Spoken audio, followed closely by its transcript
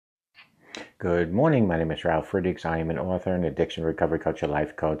Good morning. My name is Ralf Friedrichs. I am an author, an addiction recovery coach, a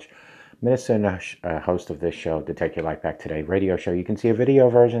life coach, minister, and a host of this show, the Take Your Life Back Today radio show. You can see a video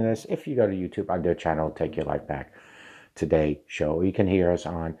version of this if you go to YouTube on their channel, Take Your Life Back Today show. You can hear us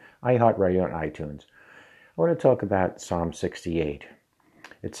on iHeartRadio and iTunes. I want to talk about Psalm 68.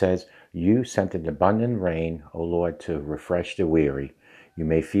 It says, "You sent an abundant rain, O Lord, to refresh the weary. You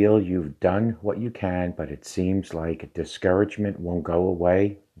may feel you've done what you can, but it seems like discouragement won't go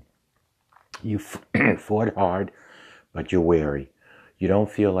away. You fought hard, but you're weary. You don't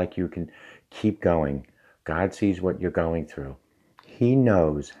feel like you can keep going. God sees what you're going through. He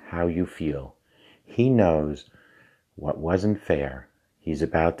knows how you feel. He knows what wasn't fair. He's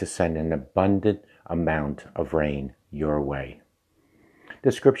about to send an abundant amount of rain your way."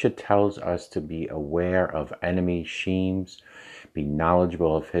 The scripture tells us to be aware of enemy schemes, be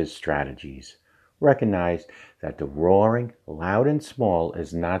knowledgeable of his strategies. Recognize that the roaring, loud and small,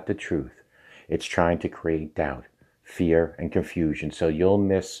 is not the truth. It's trying to create doubt, fear, and confusion, so you'll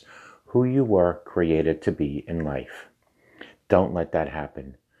miss who you were created to be in life. Don't let that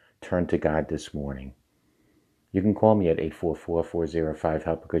happen. Turn to God this morning. You can call me at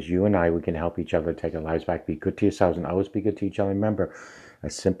 844-405-HELP because you and we can help each other take our lives back. Be good to yourselves and always be good to each other. Remember, a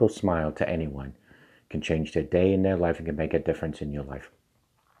simple smile to anyone can change their day and their life and can make a difference in your life.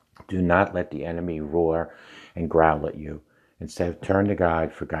 Do not let the enemy roar and growl at you. Instead, turn to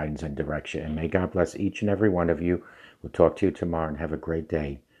God for guidance and direction. And may God bless each and every one of you. We'll talk to you tomorrow and have a great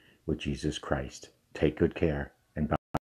day with Jesus Christ. Take good care.